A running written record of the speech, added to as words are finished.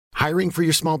Hiring for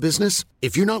your small business?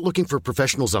 If you're not looking for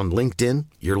professionals on LinkedIn,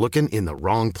 you're looking in the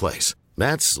wrong place.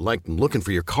 That's like looking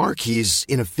for your car keys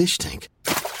in a fish tank.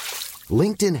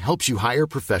 LinkedIn helps you hire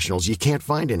professionals you can't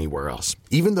find anywhere else,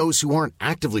 even those who aren't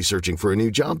actively searching for a new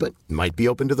job but might be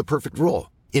open to the perfect role.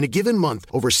 In a given month,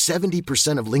 over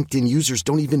 70% of LinkedIn users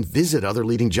don't even visit other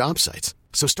leading job sites.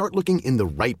 So start looking in the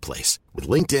right place. With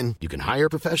LinkedIn, you can hire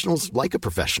professionals like a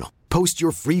professional. Post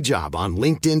your free job on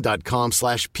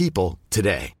linkedin.com/people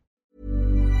today.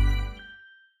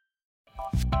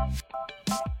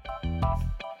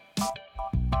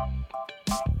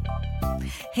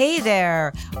 Hey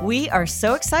there. We are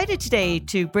so excited today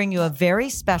to bring you a very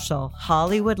special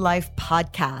Hollywood Life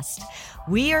podcast.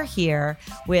 We are here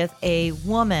with a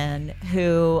woman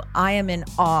who I am in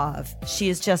awe of. She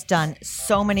has just done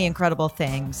so many incredible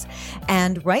things.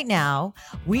 And right now,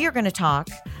 we are going to talk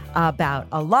about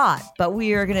a lot, but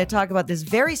we are going to talk about this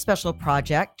very special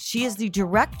project. She is the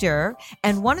director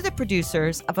and one of the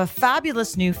producers of a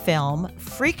fabulous new film,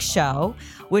 Freak Show,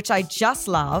 which I just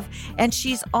love. And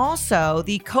she's also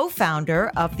the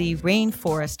co-founder of the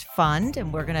Rainforest Fund,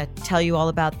 and we're going to tell you all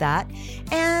about that.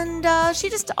 And she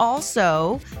just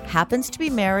also happens to be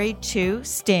married to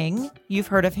Sting. You've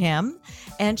heard of him.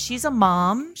 And she's a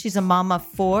mom. She's a mom of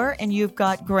 4, and you've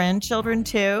got grandchildren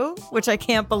too, which I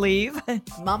can't believe.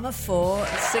 Mom of 4,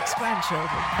 6 grandchildren.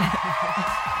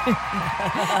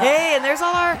 Hey, and there's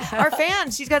all our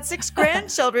fans. She's got 6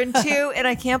 grandchildren too, and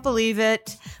I can't believe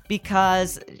it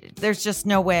because there's just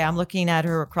no way. I'm looking at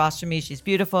her across from me. She's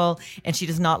beautiful, and she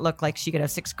does not look like she could have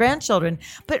 6 grandchildren.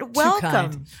 But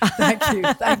welcome. Thank you.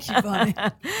 Thank you, Bonnie.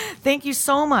 Thank you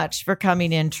so much for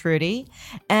coming in, Trudy.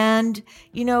 And,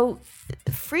 you know,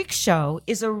 Freak Show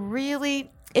is a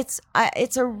really... It's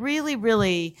a really,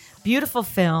 really beautiful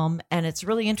film, and it's a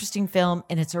really interesting film,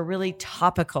 and it's a really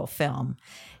topical film.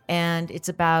 And it's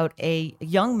about a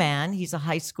young man. He's a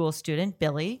high school student,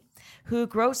 Billy, who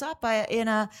grows up in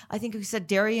I think we said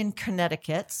Darien,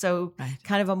 Connecticut. So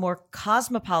kind of a more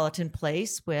cosmopolitan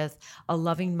place with a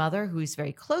loving mother who he's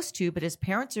very close to, but his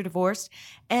parents are divorced.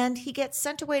 And he gets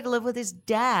sent away to live with his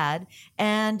dad,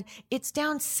 and it's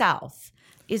down south.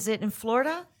 Is it in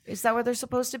Florida? Is that where they're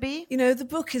supposed to be? You know, the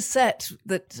book is set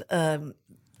that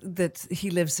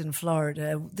he lives in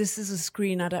Florida. This is a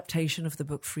screen adaptation of the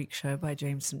book Freak Show by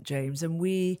James St. James, and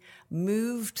we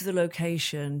moved the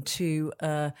location to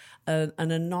an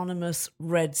anonymous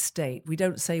red state. We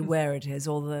don't say where it is,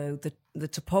 although the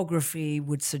topography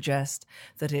would suggest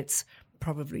that it's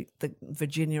probably the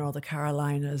Virginia or the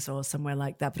Carolinas or somewhere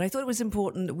like that. But I thought it was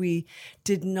important that we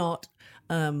did not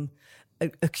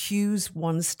accuse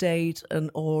one state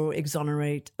or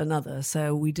exonerate another.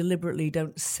 So we deliberately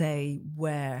don't say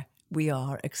where we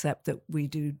are, except that we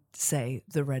do say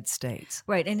the red states.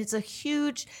 Right. And it's a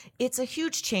huge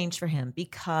change for him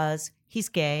because he's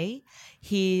gay.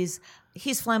 He's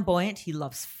flamboyant. He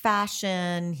loves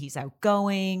fashion. He's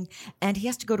outgoing, and he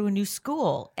has to go to a new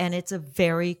school, and it's a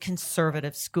very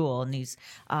conservative school. And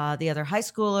the other high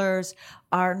schoolers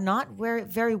are not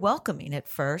very welcoming at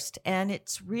first. And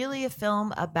it's really a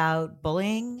film about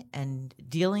bullying and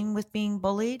dealing with being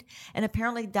bullied. And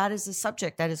apparently that is a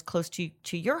subject that is close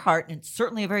to your heart, and it's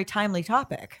certainly a very timely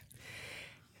topic.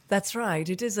 That's right.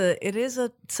 It is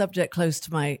a subject close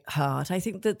to my heart. I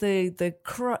think that the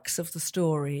crux of the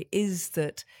story is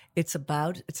that it's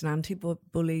an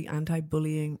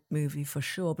anti-bullying movie for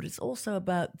sure, but it's also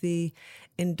about the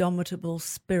indomitable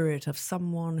spirit of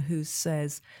someone who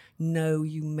says, no,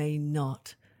 you may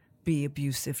not be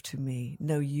abusive to me.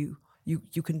 No, you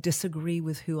can disagree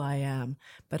with who I am,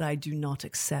 but I do not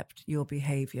accept your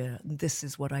behavior. And this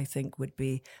is what I think would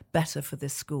be better for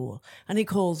this school. And he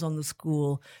calls on the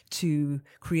school to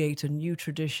create a new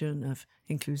tradition of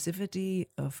inclusivity,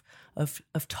 of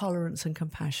tolerance and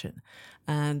compassion.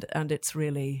 And it's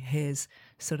really his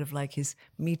sort of like his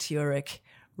meteoric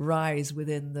rise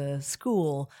within the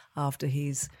school after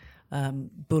he's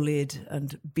bullied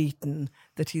and beaten,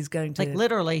 that he's going to... Like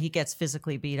literally, he gets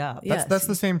physically beat up. Yes. That's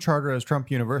the same charter as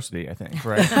Trump University, I think,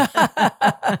 right?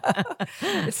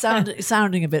 It's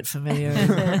sounding a bit familiar.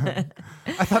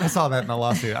 I thought I saw that in a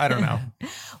lawsuit. I don't know.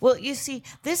 Well, you see,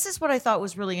 this is what I thought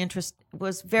was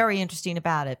was very interesting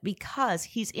about it, because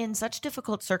he's in such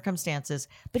difficult circumstances,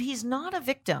 but he's not a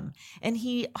victim. And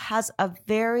he's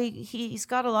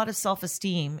got a lot of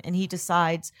self-esteem, and he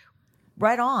decides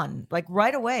right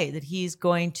away that he's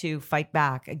going to fight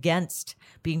back against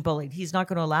being bullied. He's not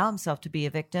going to allow himself to be a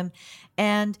victim.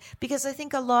 And because I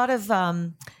think a lot of,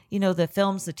 the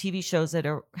films, the TV shows that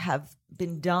have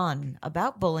been done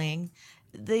about bullying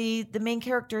the main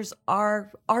characters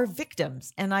are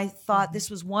victims, and I thought this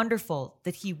was wonderful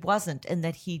that he wasn't, and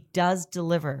that he does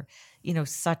deliver,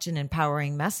 such an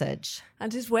empowering message.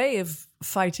 And his way of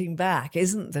fighting back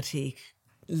isn't that he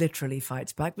literally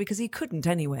fights back, because he couldn't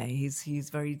anyway. He's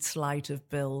very slight of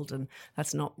build, and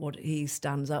that's not what he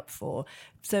stands up for.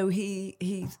 So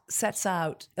he sets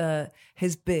out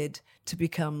his bid to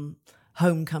become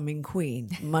homecoming queen,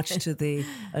 much to the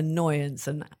annoyance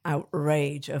and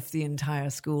outrage of the entire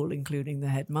school, including the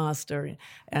headmaster,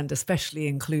 and especially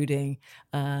including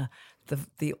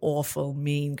the awful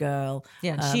mean girl.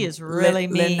 Yeah, she is really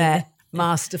mean. Lynette,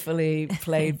 masterfully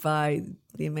played by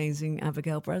the amazing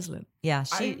Abigail Breslin. Yeah,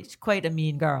 she's quite a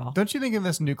mean girl. Don't you think in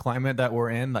this new climate that we're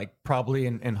in, like probably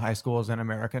in high schools in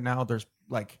America now, there's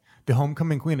like the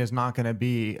homecoming queen is not going to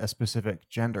be a specific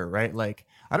gender, right? Like,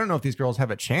 I don't know if these girls have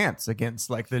a chance against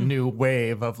like the new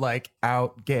wave of like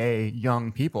out gay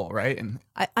young people, right? And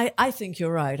I think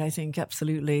you're right. I think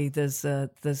absolutely there's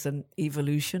an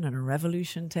evolution and a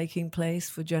revolution taking place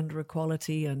for gender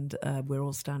equality, and we're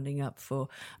all standing up for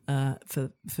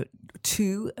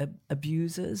to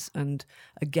abusers and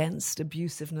against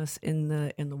abusiveness in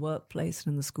the workplace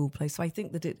and in the school place. So I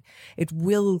think that it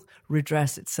will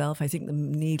redress itself. I think the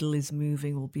needle is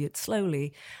moving, albeit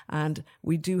slowly, and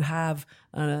we do have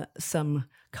some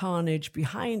carnage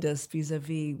behind us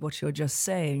vis-a-vis what you're just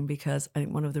saying, because I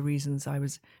think one of the reasons I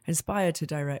was inspired to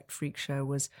direct Freak Show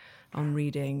was on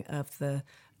reading of the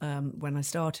when I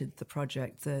started the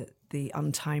project, the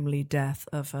untimely death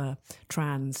of a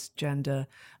transgender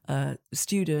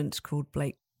student called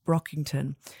Blake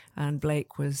Brockington, and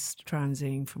Blake was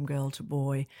transing from girl to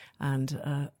boy,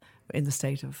 and in the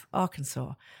state of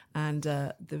Arkansas. And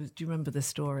do you remember the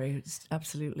story? It's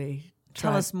absolutely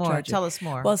Tell us more. tragic. Tell us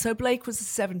more. Well, so Blake was a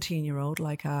 17-year-old,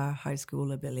 like our high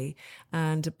schooler Billy,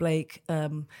 and Blake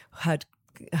had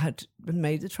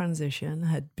made the transition,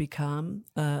 had become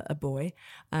a boy,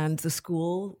 and the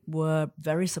school were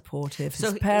very supportive.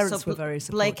 His parents were very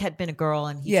supportive. Blake had been a girl,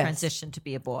 and he transitioned to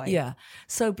be a boy. Yeah.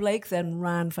 So Blake then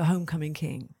ran for homecoming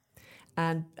king,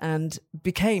 and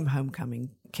became homecoming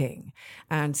king.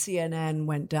 And CNN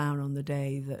went down on the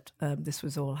day that this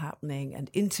was all happening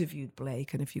and interviewed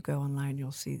Blake. And if you go online,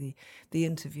 you'll see the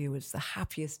interview. It's the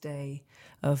happiest day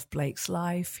of Blake's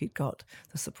life. He'd got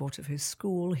the support of his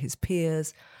school, his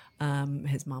peers,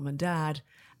 his mum and dad,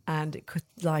 and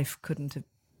life couldn't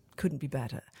be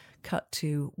better. Cut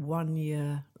to 1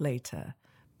 year later,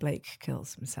 Blake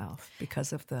kills himself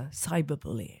because of the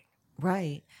cyberbullying.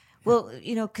 Right. Well,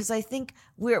 because I think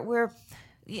we're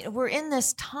in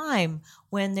this time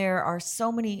when there are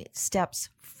so many steps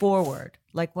forward,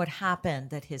 like what happened,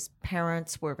 that his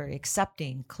parents were very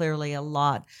accepting. Clearly, a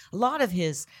lot of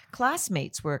his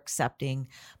classmates were accepting.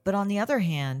 But on the other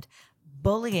hand,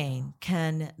 bullying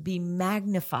can be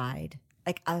magnified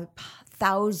like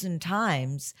 1,000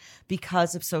 times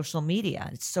because of social media.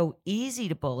 It's so easy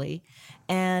to bully.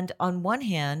 And on one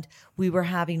hand, we were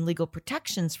having legal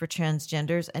protections for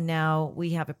transgenders, and now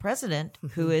we have a president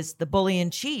who is the bully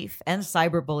in chief and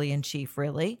cyber bully in chief,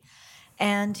 really.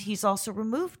 And he's also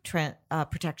removed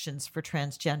protections for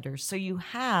transgenders. So you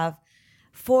have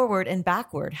forward and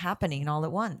backward happening all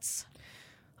at once.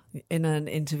 In an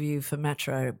interview for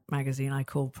Metro magazine, I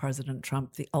called President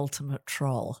Trump the ultimate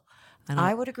troll. And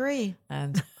I would agree.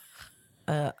 And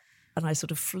I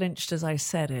sort of flinched as I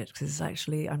said it, because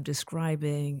actually I'm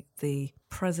describing the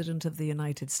President of the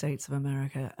United States of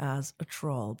America as a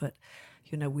troll. But,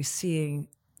 we're seeing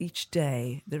each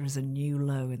day there is a new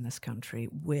low in this country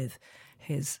with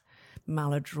his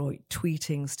maladroit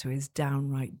tweetings, to his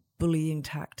downright bullying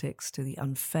tactics, to the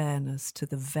unfairness, to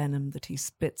the venom that he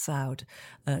spits out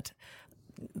at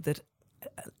that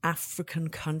African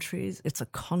countries. It's a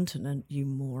continent, you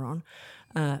moron.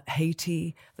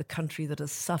 Haiti, the country that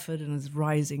has suffered and is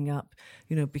rising up,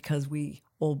 because we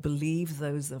all believe,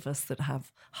 those of us that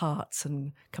have hearts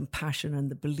and compassion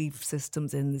and the belief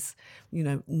systems in this,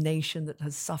 nation that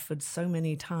has suffered so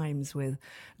many times with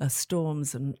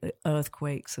storms and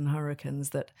earthquakes and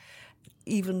hurricanes, that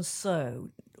even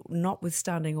so,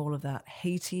 notwithstanding all of that,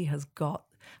 Haiti has got,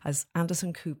 as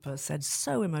Anderson Cooper said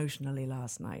so emotionally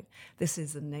last night, this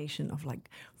is a nation of like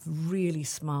really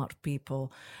smart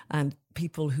people and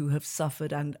people who have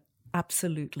suffered and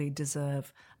absolutely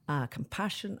deserve our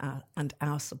compassion and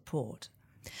our support.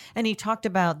 And he talked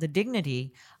about the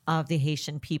dignity of the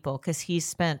Haitian people, because he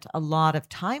spent a lot of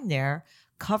time there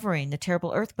covering the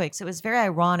terrible earthquakes. It was very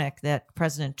ironic that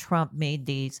President Trump made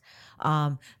these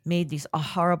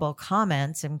horrible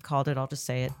comments and called it, I'll just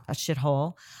say it, a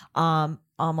shithole,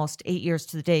 almost 8 years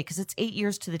to the day, because it's 8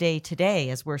 years to the day today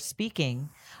as we're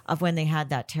speaking of when they had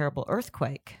that terrible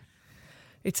earthquake.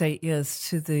 It's 8 years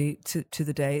to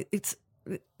the day.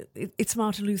 It's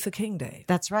Martin Luther King Day.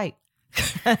 That's right.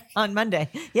 On Monday.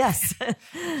 Yes.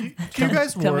 Do you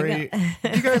guys worry? Do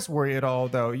you guys worry at all,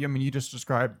 though? I mean, you just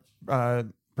described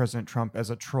President Trump as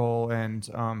a troll, and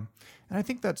I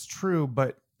think that's true.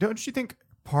 But don't you think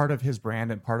part of his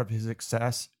brand and part of his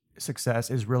success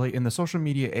is really in the social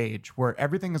media age, where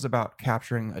everything is about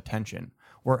capturing attention,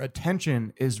 where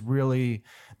attention is really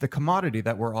the commodity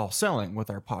that we're all selling with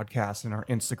our podcasts and our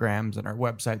Instagrams and our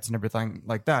websites and everything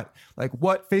like that. Like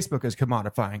what Facebook is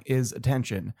commodifying is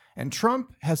attention. And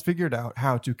Trump has figured out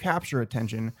how to capture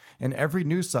attention in every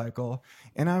news cycle.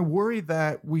 And I worry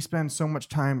that we spend so much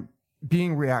time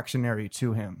being reactionary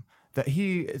to him, that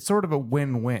it's sort of a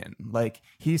win-win. Like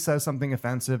he says something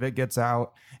offensive, it gets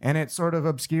out, and it sort of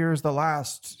obscures the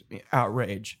last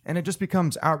outrage. And it just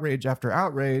becomes outrage after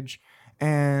outrage.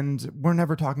 And we're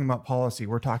never talking about policy.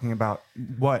 We're talking about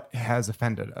what has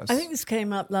offended us. I think this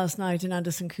came up last night in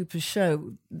Anderson Cooper's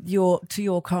show, your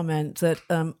comment that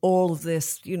all of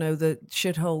this, the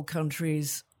shithole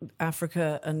countries,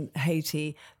 Africa and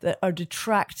Haiti, that are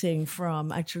detracting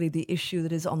from actually the issue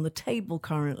that is on the table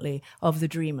currently of the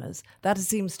Dreamers. That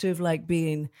seems to have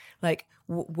been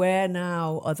where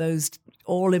now are those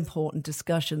all important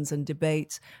discussions and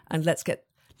debates, and let's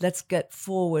get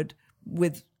forward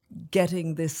with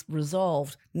getting this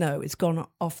resolved. No, it's gone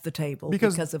off the table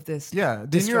because of this distraction.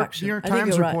 The New York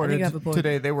Times reported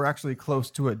today they were actually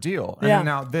close to a deal. And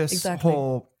now this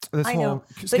whole scandal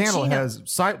has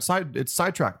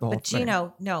sidetracked the whole thing.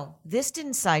 But no, this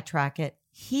didn't sidetrack it.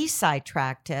 He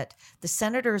sidetracked it. The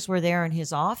senators were there in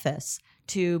his office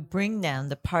to bring them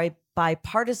the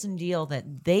bipartisan deal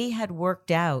that they had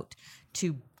worked out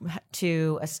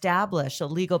to establish a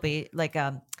legal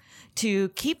to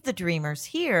keep the Dreamers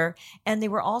here. And they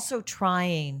were also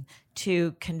trying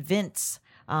to convince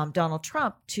Donald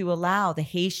Trump to allow the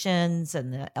Haitians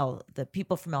and the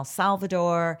people from El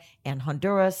Salvador and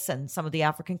Honduras and some of the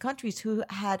African countries who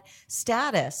had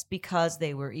status because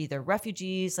they were either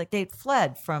refugees, like they'd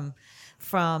fled from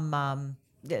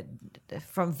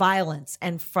violence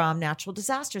and from natural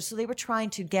disasters. So they were trying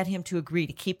to get him to agree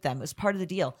to keep them as part of the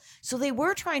deal. So they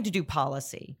were trying to do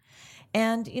policy.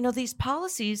 And, these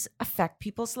policies affect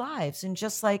people's lives. And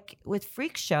just like with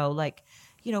Freak Show,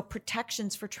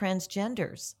 protections for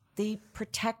transgenders, they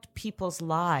protect people's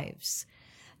lives.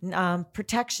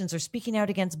 Protections or speaking out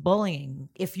against bullying.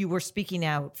 If you were speaking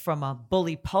out from a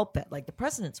bully pulpit, like the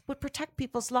president's, would protect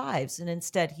people's lives. And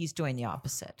instead, he's doing the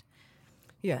opposite.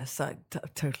 Yes, I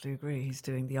totally agree. He's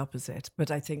doing the opposite. But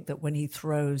I think that when he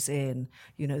throws in,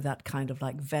 that kind of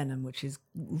venom, which is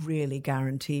really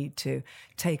guaranteed to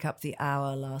take up the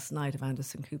hour last night of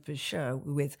Anderson Cooper's show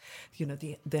with,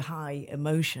 the high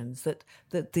emotions that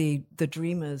the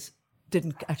Dreamers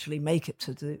didn't actually make it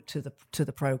to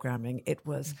the programming. It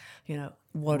was,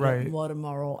 what a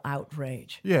moral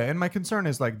outrage. Yeah, and my concern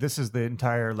is this is the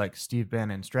entire Steve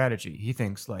Bannon strategy. He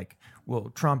thinks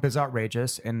Trump is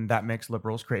outrageous and that makes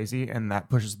liberals crazy and that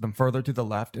pushes them further to the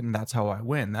left and that's how I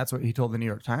win. That's what he told the New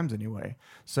York Times anyway.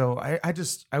 So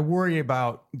I worry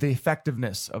about the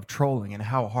effectiveness of trolling and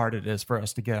how hard it is for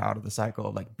us to get out of the cycle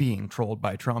of being trolled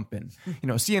by Trump. And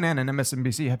CNN and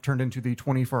MSNBC have turned into the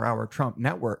 24-hour Trump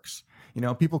networks.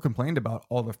 People complained about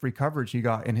all the free coverage he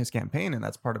got in his campaign, and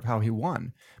that's part of how he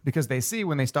won. Because they see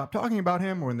when they stop talking about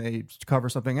him or when they cover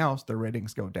something else, their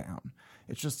ratings go down.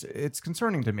 It's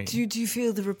concerning to me. Do you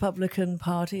feel the Republican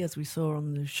Party, as we saw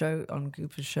on the show, on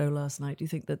Cooper's show last night, do you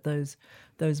think that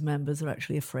those members are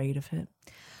actually afraid of him?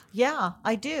 Yeah,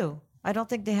 I do. I don't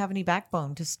think they have any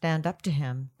backbone to stand up to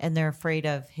him, and they're afraid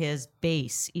of his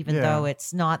base, even though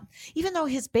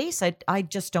his base, I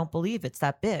just don't believe it's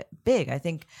that big. I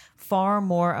think far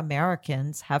more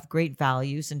Americans have great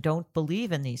values and don't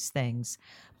believe in these things,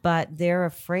 but they're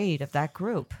afraid of that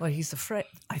group. Well, he's afraid.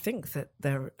 I think that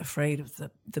they're afraid of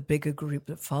the bigger group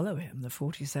that follow him, the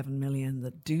 47 million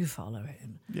that do follow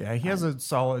him. Yeah, he has a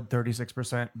solid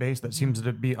 36% base that seems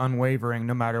to be unwavering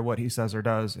no matter what he says or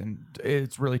does. And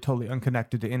it's really totally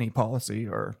unconnected to any policy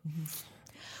or...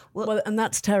 Well, and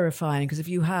that's terrifying because if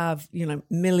you have,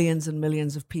 millions and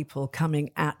millions of people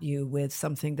coming at you with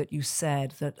something that you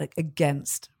said that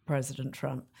against President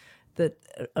Trump, that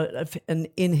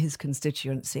in his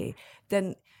constituency,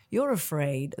 then you're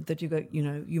afraid that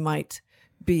you might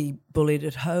be bullied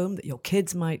at home, that your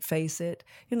kids might face it.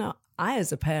 I,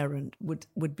 as a parent,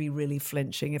 would be really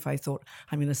flinching if I thought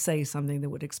I'm going to say something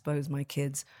that would expose my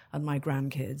kids and my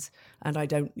grandkids, and I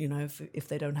don't, if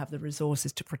they don't have the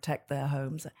resources to protect their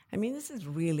homes. I mean, this is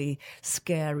really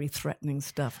scary, threatening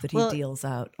stuff that he deals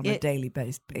out on a daily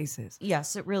basis.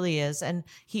 Yes, it really is. And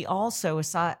he also,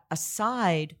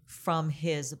 aside from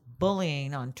his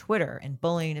bullying on Twitter and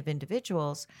bullying of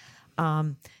individuals,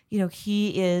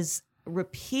 he is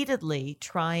repeatedly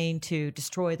trying to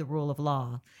destroy the rule of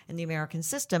law and the American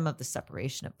system of the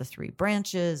separation of the three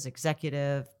branches,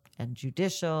 executive and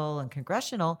judicial and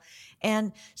congressional.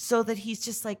 And so that he's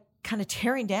just like kind of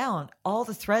tearing down all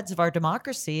the threads of our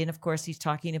democracy. And of course, he's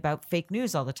talking about fake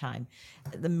news all the time.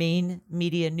 The main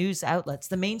media news outlets,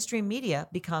 the mainstream media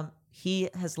he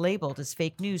has labeled as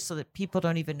fake news so that people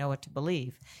don't even know what to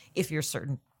believe if you're a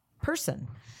certain person.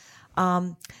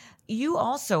 You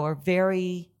also are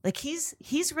very,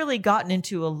 he's really gotten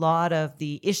into a lot of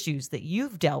the issues that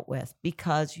you've dealt with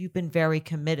because you've been very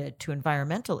committed to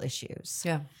environmental issues.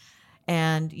 Yeah.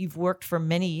 And you've worked for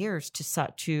many years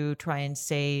to try and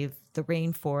save the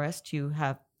rainforest. You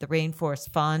have the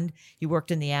Rainforest Fund. You worked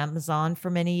in the Amazon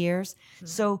for many years. Mm-hmm.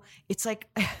 So it's like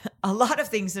a lot of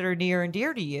things that are near and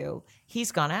dear to you,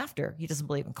 he's gone after. He doesn't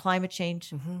believe in climate change.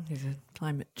 Mm-hmm. He's a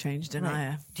climate change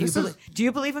denier. Right. Do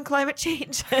you believe in climate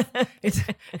change?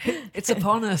 It's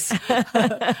upon us.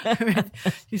 I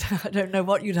don't know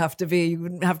what you'd have to be. You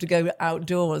wouldn't have to go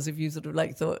outdoors if you sort of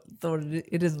thought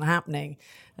it isn't happening.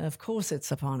 Of course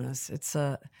it's upon us. It's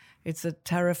a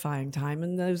terrifying time.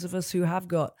 And those of us who have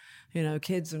got,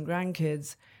 kids and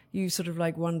grandkids, you sort of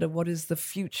wonder what is the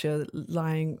future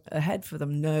lying ahead for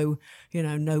them. No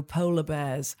polar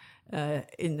bears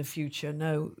in the future.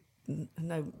 No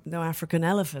African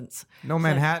elephants. No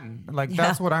Manhattan.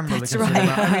 That's what I'm really concerned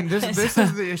about. I mean, this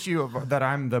is the issue that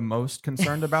I'm the most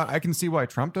concerned about. I can see why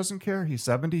Trump doesn't care. He's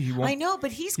 70. He won't. I know,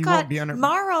 but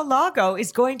Mar-a-Lago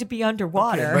is going to be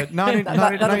underwater. Okay, but not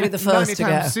be the first to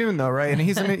anytime go. soon, though, right? And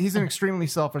he's an extremely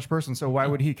selfish person. So why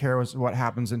would he care what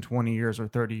happens in 20 years or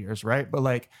 30 years, right?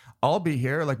 But I'll be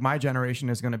here. My generation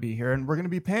is going to be here, and we're going to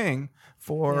be paying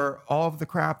for all of the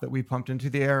crap that we pumped into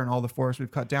the air and all the forests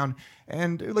we've cut down.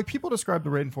 And people describe the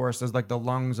rainforest as the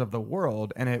lungs of the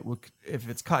world, and if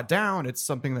it's cut down, it's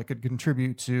something that could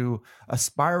contribute to a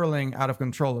spiraling out of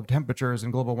control of temperatures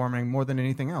and global warming more than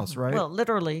anything else, right? Well,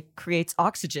 literally creates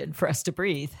oxygen for us to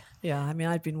breathe. Yeah, I mean,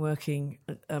 I've been working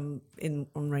on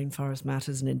rainforest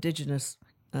matters and indigenous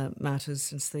matters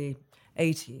since the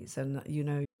 80s,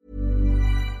 and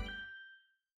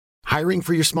Hiring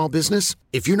for your small business?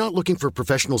 If you're not looking for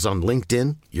professionals on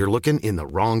LinkedIn, you're looking in the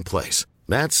wrong place.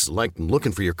 That's like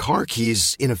looking for your car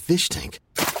keys in a fish tank.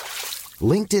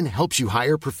 LinkedIn helps you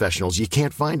hire professionals you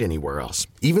can't find anywhere else,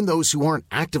 even those who aren't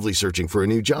actively searching for a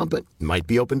new job but might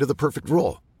be open to the perfect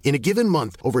role. In a given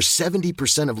month, over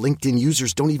 70% of LinkedIn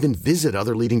users don't even visit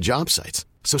other leading job sites.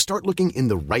 So start looking in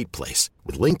the right place.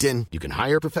 With LinkedIn, you can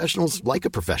hire professionals like a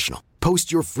professional.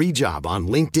 Post your free job on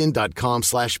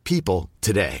linkedin.com/people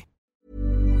today.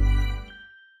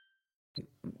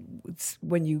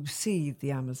 When you see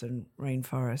the Amazon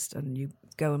rainforest and you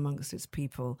go amongst its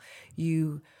people,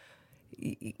 I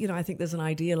think there's an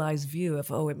idealized view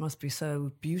of, it must be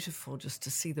so beautiful just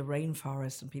to see the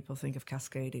rainforest, and people think of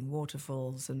cascading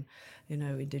waterfalls and,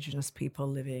 indigenous people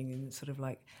living in sort of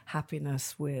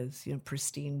happiness with,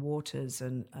 pristine waters,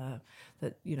 and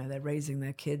that, they're raising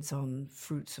their kids on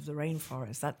fruits of the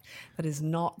rainforest. That is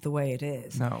not the way it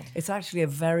is. No. It's actually a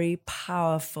very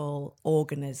powerful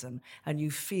organism, and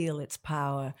you feel its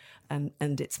power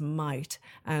and its might,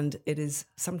 and it is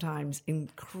sometimes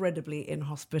incredibly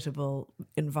inhospitable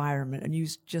environment, and you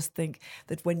just think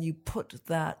that when you put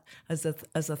that as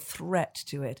a threat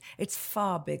to it, it's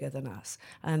far bigger than us.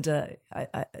 And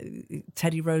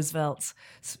Teddy Roosevelt's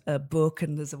book,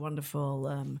 and there's a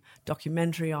wonderful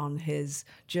documentary on his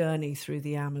journey through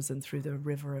the Amazon, through the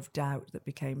River of Doubt that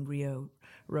became Rio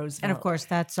Roosevelt. And of course,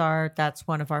 that's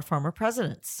one of our former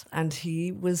presidents. And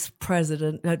he was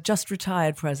just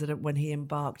retired president when he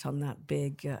embarked on that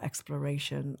big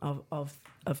exploration of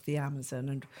the Amazon,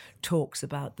 and talks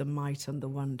about the might and the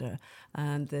wonder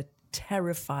and the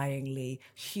terrifyingly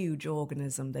huge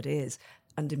organism that is,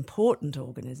 and important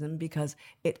organism, because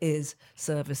it is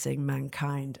servicing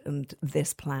mankind and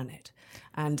this planet.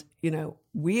 And,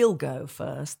 we'll go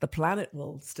first. The planet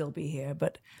will still be here,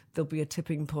 but there'll be a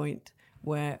tipping point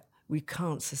where we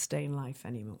can't sustain life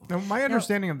anymore. Now, my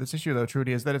understanding of this issue, though,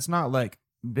 Trudy, is that it's not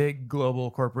big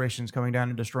global corporations coming down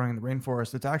and destroying the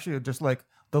rainforest. It's actually just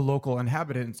the local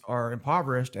inhabitants are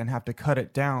impoverished and have to cut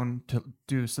it down to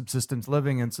do subsistence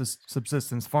living and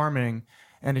subsistence farming.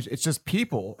 and it's just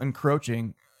people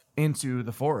encroaching into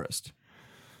the forest.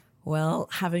 Well,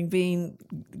 having been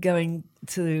going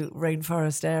to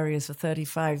rainforest areas for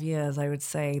 35 years, I would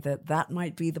say that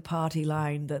might be the party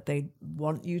line that they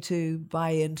want you to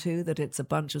buy into, that it's a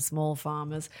bunch of small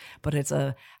farmers, but it's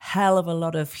a hell of a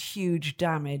lot of huge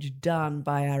damage done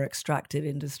by our extractive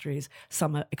industries.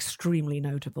 Some are extremely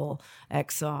notable,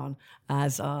 Exxon,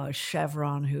 as are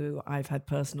Chevron, who I've had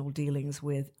personal dealings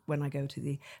with when I go to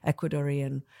the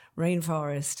Ecuadorian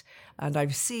rainforest. And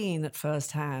I've seen at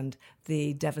firsthand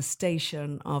the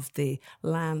devastation of the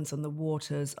lands and the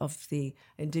waters of the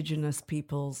indigenous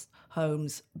people's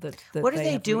homes that what are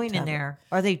they have doing wreaked in havoc.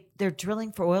 there? They're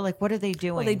drilling for oil? Like, what are they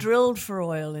doing? Well, they drilled for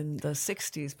oil in the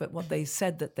 60s, but what they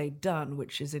said that they'd done,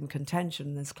 which is in contention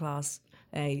in this Class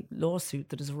A lawsuit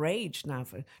that has raged now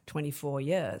for 24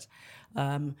 years,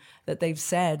 that they've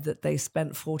said that they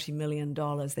spent $40 million.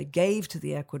 They gave to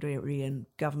the Ecuadorian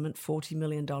government $40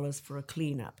 million for a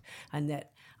cleanup, and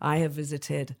that I have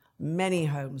visited many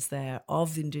homes there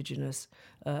of indigenous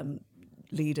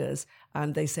leaders,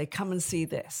 and they say, come and see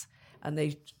this. And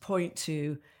they point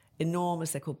to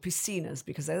enormous, they're called piscinas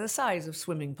because they're the size of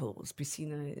swimming pools.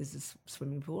 Piscina is a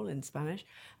swimming pool in Spanish,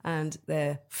 and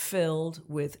they're filled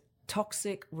with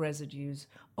toxic residues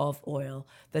of oil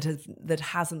that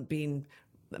hasn't been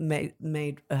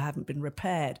haven't been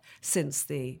repaired since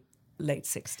the late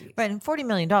 60s. Right, and $40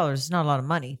 million is not a lot of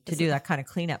money to do that kind of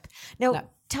cleanup. Now, No.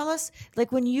 tell us,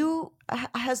 like, when you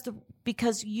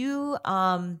because you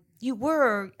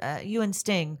were you and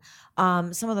Sting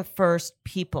some of the first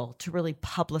people to really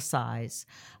publicize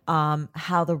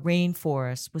how the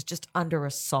rainforest was just under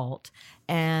assault,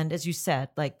 and as you said,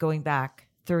 like going back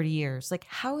 30 years, like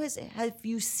have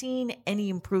you seen any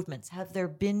improvements? Have there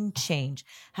been change?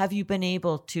 Have you been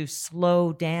able to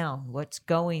slow down what's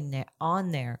going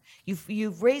on there?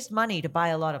 You've raised money to buy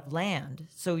a lot of land,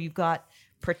 so you've got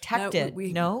protected.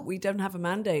 We don't have a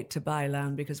mandate to buy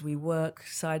land because we work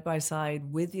side by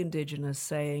side with the indigenous,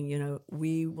 saying,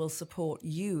 we will support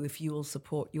you if you will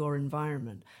support your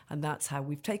environment. And that's how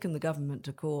we've taken the government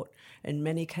to court in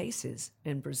many cases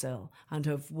in Brazil and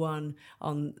have won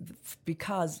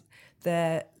because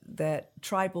their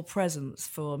tribal presence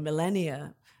for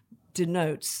millennia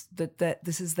denotes that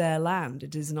this is their land.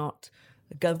 It is not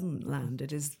government land.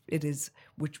 It is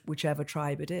whichever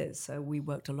tribe it is. So we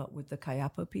worked a lot with the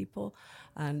Kayapo people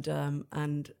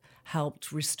and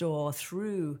helped restore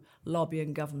through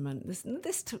lobbying government.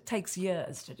 This takes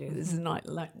years to do. This is not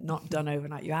done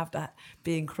overnight. You have to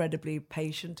be incredibly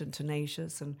patient and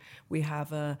tenacious. And we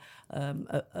have a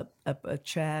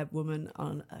chairwoman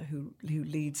who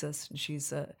leads us, and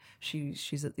she's at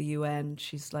the UN.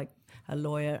 She's like a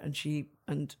lawyer,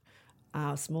 and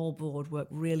our small board work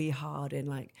really hard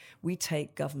we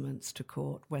take governments to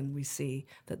court when we see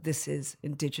that this is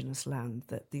indigenous land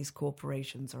that these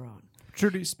corporations are on.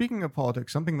 Trudy, speaking of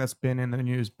politics, something that's been in the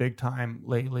news big time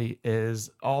lately is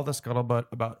all the scuttlebutt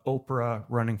about Oprah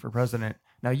running for president.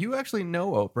 Now, you actually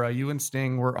know Oprah. You and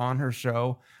Sting were on her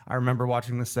show. I remember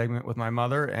watching this segment with my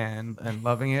mother and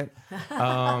loving it.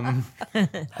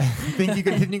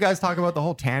 Didn't you guys talk about the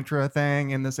whole Tantra thing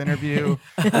in this interview?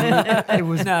 It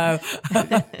was No.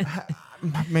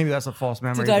 Maybe that's a false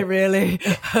memory. Did I really?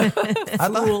 I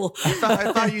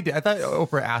thought you did. I thought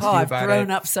Oprah asked you I've about grown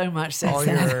it. up so much since All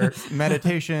then. your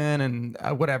meditation and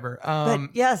whatever.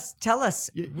 But yes, tell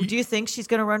us, do you think she's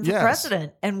going to run for Yes.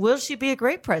 president? And will she be a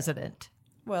great president?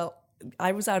 Well,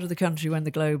 I was out of the country when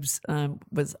the Globes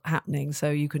was happening,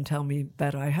 so you can tell me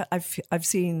better. I've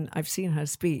seen her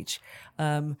speech,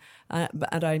 and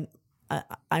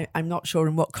I'm not sure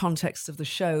in what context of the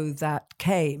show that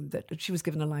came, that she was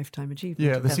given a Lifetime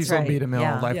Achievement. Yeah, the Cecil right. B. DeMille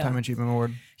Yeah. Lifetime Achievement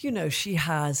Award. She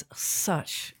has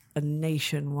such a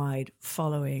nationwide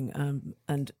following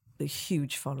and a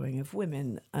huge following of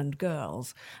women and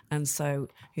girls. And so,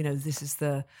 this is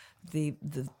the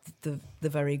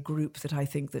very group that I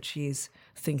think that she is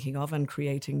thinking of and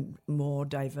creating more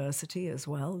diversity as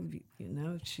well.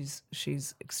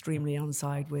 She's extremely on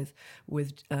side with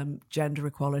gender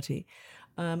equality.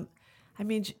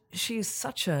 She's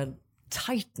such a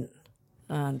titan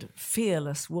and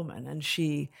fearless woman, and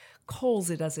she calls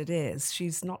it as it is.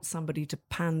 She's not somebody to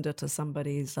pander to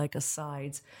somebody's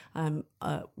asides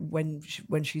when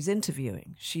she's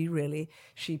interviewing. She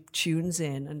tunes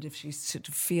in, and if she sort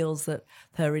of feels that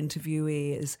her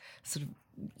interviewee is sort of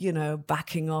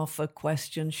backing off a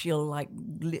question, she'll like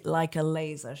a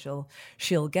laser,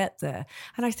 she'll get there.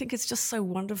 And I think it's just so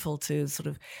wonderful to sort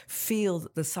of feel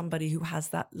that there's somebody who has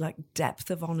that depth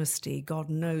of honesty. God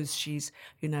knows she's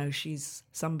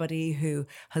somebody who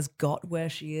has got where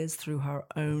she is through her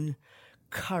own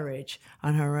courage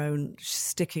and her own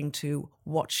sticking to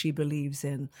what she believes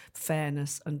in,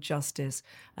 fairness and justice,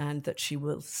 and that she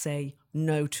will say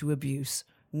no to abuse,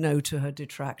 no to her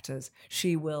detractors.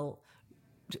 She will,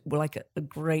 like a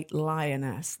great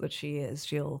lioness that she is,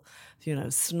 she'll,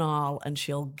 snarl and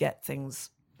she'll get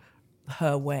things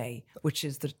her way, which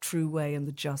is the true way and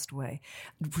the just way.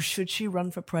 Should she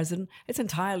run for president? It's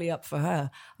entirely up for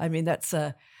her. I mean, that's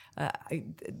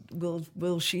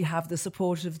will she have the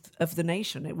support of the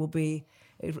nation? It will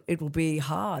be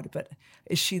hard, but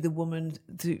is she the woman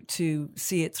to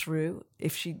see it through?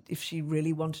 If she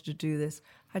really wanted to do this,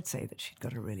 I'd say that she'd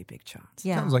got a really big chance.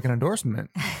 Yeah. Sounds like an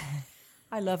endorsement.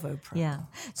 I love Oprah. Yeah.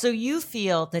 So you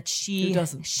feel that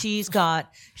she's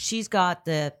got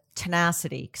the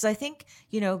tenacity, because I think,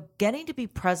 getting to be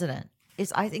president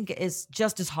is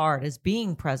just as hard as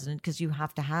being president, because you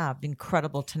have to have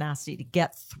incredible tenacity to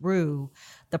get through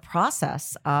the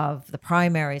process of the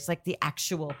primaries, like the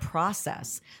actual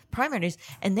primaries.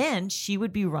 And then she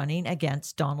would be running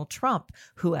against Donald Trump,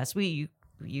 who, as you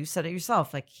said it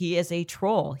yourself, like, he is a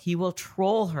troll. He will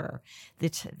troll her.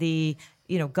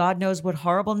 God knows what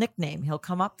horrible nickname he'll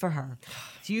come up for her.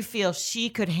 Do you feel she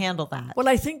could handle that? Well,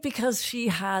 I think because she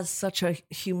has such a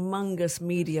humongous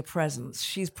media presence,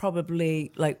 she's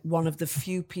probably like one of the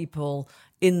few people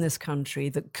in this country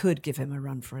that could give him a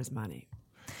run for his money.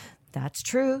 That's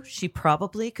true. She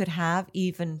probably could have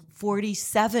even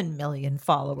 47 million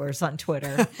followers on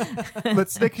Twitter.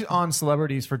 Let's stick on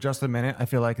celebrities for just a minute. I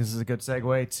feel like this is a good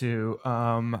segue to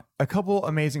a couple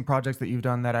amazing projects that you've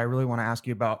done that I really want to ask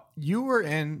you about. You were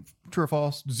in, true or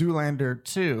false, Zoolander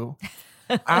 2.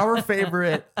 Our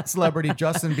favorite celebrity,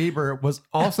 Justin Bieber, was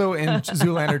also in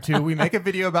Zoolander 2. We make a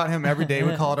video about him every day.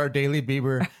 We call it our Daily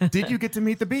Bieber. Did you get to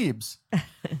meet the Biebs?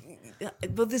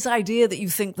 But this idea that you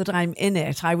think that I'm in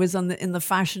it, I was in the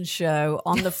fashion show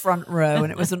on the front row,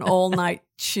 and it was an all-night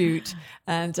shoot.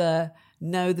 And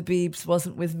no, the Biebs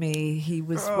wasn't with me. He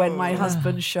was when my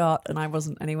husband shot, and I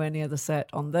wasn't anywhere near the set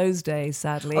on those days,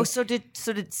 sadly. Oh, so did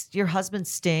your husband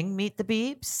Sting meet the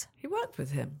Biebs? He worked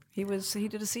with him. He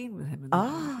did a scene with him.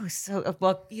 Oh, so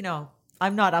well,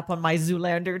 I'm not up on my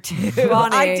Zoolander 2.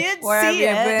 Bonnie, I did where see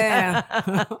have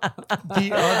it.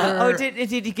 Oh, did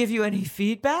he give you any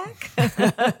feedback?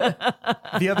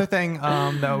 The other thing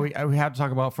that we have to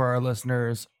talk about for our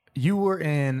listeners, you were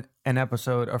in an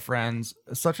episode of Friends,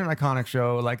 such an iconic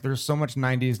show. Like, there's so much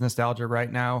 90s nostalgia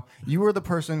right now. You were the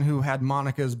person who had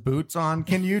Monica's boots on.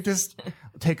 Can you just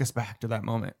take us back to that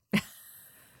moment?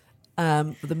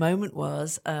 The moment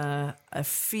was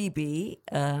Phoebe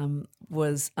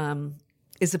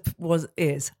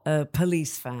is a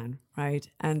police fan, right?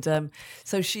 And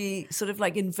so she sort of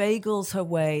like inveigles her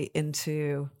way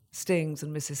into Sting's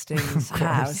and Mrs. Sting's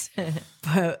house,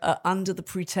 but, under the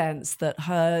pretense that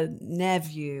her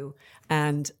nephew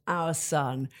and our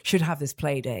son should have this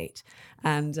play date.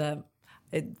 And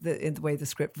in the way the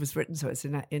script was written, so it's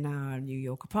in our New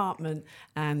York apartment,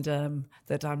 and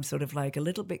that I'm sort of like a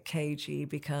little bit cagey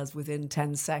because within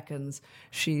 10 seconds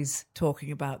she's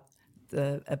talking about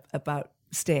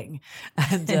Sting,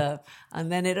 and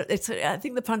then it's. I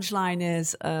think the punchline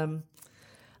is.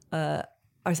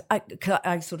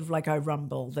 I sort of like, I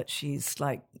rumble that she's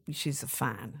a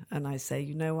fan, and I say,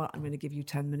 you know what, I'm going to give you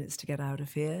 10 minutes to get out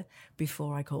of here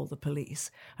before I call the police.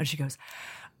 And she goes,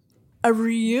 a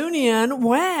reunion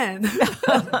when?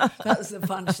 That's the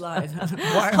punchline.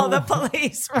 Call the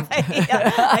police, right?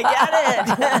 I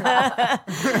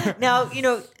get it.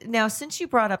 Now, since you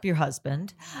brought up your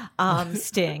husband,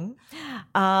 Sting,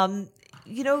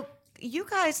 you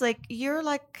guys,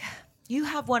 you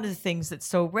have one of the things that's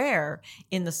so rare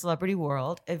in the celebrity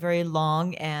world, a very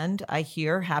long and, I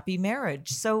hear, happy marriage.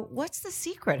 So what's the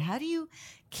secret? How do you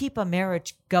keep a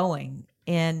marriage going?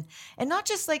 And not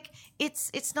just like,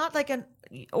 it's not like an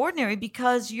ordinary,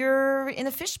 because you're in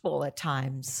a fishbowl at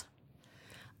times.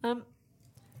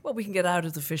 Well, we can get out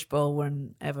of the fishbowl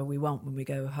whenever we want when we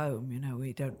go home.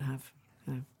 We don't have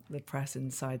the press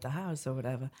inside the house or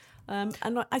whatever.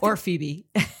 Or Phoebe.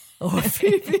 Or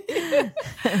Phoebe.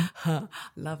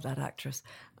 Love that actress.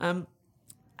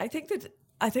 I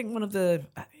think one of the,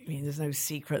 there's no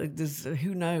secret.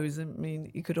 Who knows?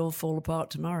 You could all fall apart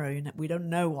tomorrow. We don't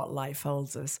know what life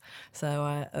holds us. So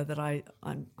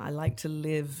I like to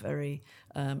live very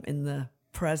in the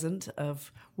present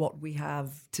of what we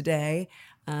have today,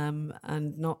 and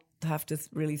not have to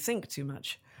really think too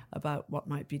much about what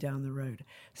might be down the road.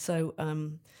 So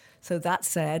that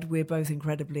said, we're both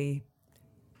incredibly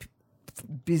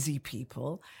busy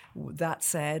people. That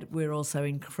said, we're also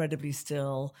incredibly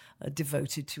still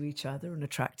devoted to each other and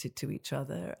attracted to each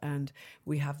other, and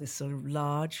we have this sort of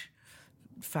large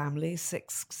family,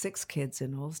 six kids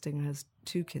in all. Stinger has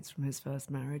 2 kids from his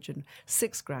first marriage and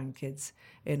 6 grandkids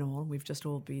in all. We've just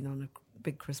all been on a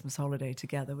big Christmas holiday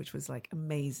together, which was like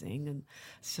amazing, and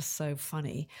it's just so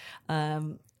funny.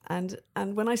 And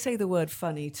when I say the word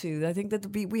funny too, I think that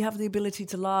we have the ability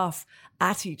to laugh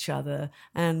at each other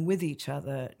and with each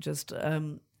other just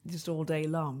all day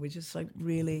long. We just like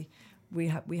really, we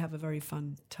have a very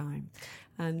fun time.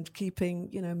 And keeping,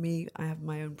 me, I have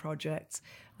my own projects.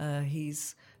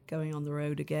 He's going on the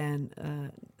road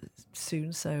again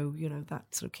soon, so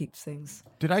that sort of keeps things.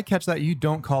 Did I catch that you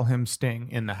don't call him Sting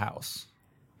in the house?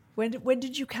 When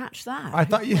did you catch that? I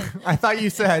thought you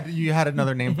said you had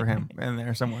another name for him in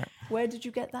there somewhere. Where did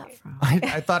you get that from?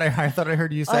 I thought I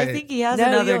heard you say. I think he has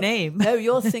another name. No,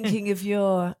 you're thinking of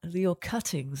your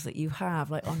cuttings that you have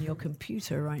like on your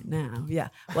computer right now. Yeah.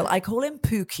 Well, I call him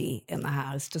Pookie in the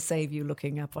house to save you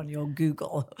looking up on your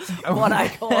Google what I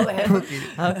call him.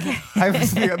 Pookie. Okay. I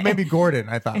was maybe Gordon.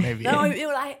 I thought maybe. No,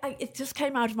 it just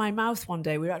came out of my mouth one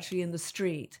day. We were actually in the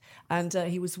street, and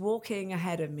he was walking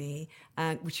ahead of me,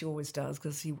 and which he always does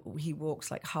because he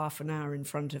walks like half an hour in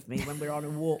front of me when we're on a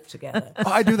walk together. Oh,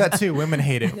 I do that too. Women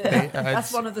hate it.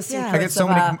 That's one of the secrets I get so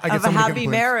many of a happy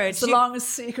marriage. It's the longest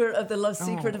secret of the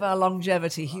secret of our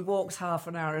longevity. He walks half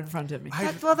an hour in front of me.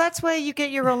 That's where you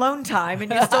get your alone time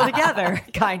and you're still together,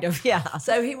 kind of. Yeah.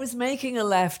 So he was making a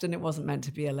left, and it wasn't meant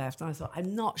to be a left. And I thought,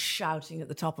 I'm not shouting at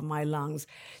the top of my lungs,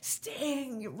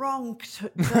 Sting, wrong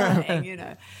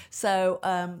turning, So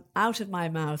out of my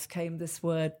mouth came this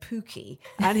word Pookie,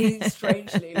 and he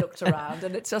strangely looked around,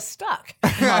 and it just stuck.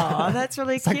 Oh, that's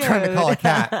really it's cute. Like trying to call a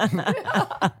cat.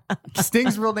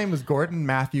 Sting's real name is Gordon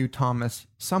Matthew Thomas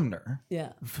Sumner.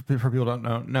 Yeah. For people who don't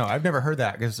know, no, I've never heard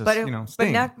that because Sting.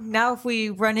 But now if we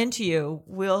run into you,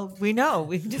 we know.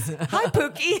 We can just hi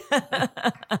Pookie.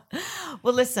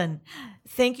 Well, listen,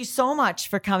 thank you so much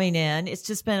for coming in. It's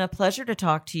just been a pleasure to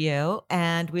talk to you,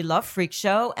 and we love Freak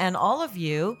Show and all of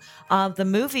you. The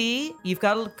movie, you've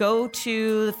got to go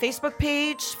to the Facebook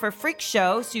page for Freak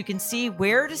Show so you can see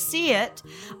where to see it,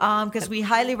 because we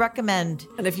highly recommend.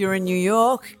 And if you're in New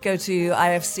York, go to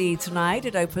IFC tonight.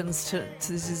 It opens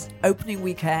this is opening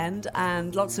weekend,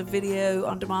 and lots of video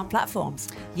on demand platforms.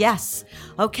 Yes.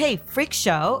 Okay, Freak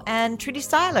Show and Trudy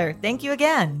Styler, thank you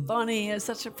again. Bonnie, it's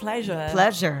such a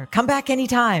pleasure. Come back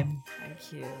anytime.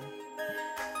 Thank you.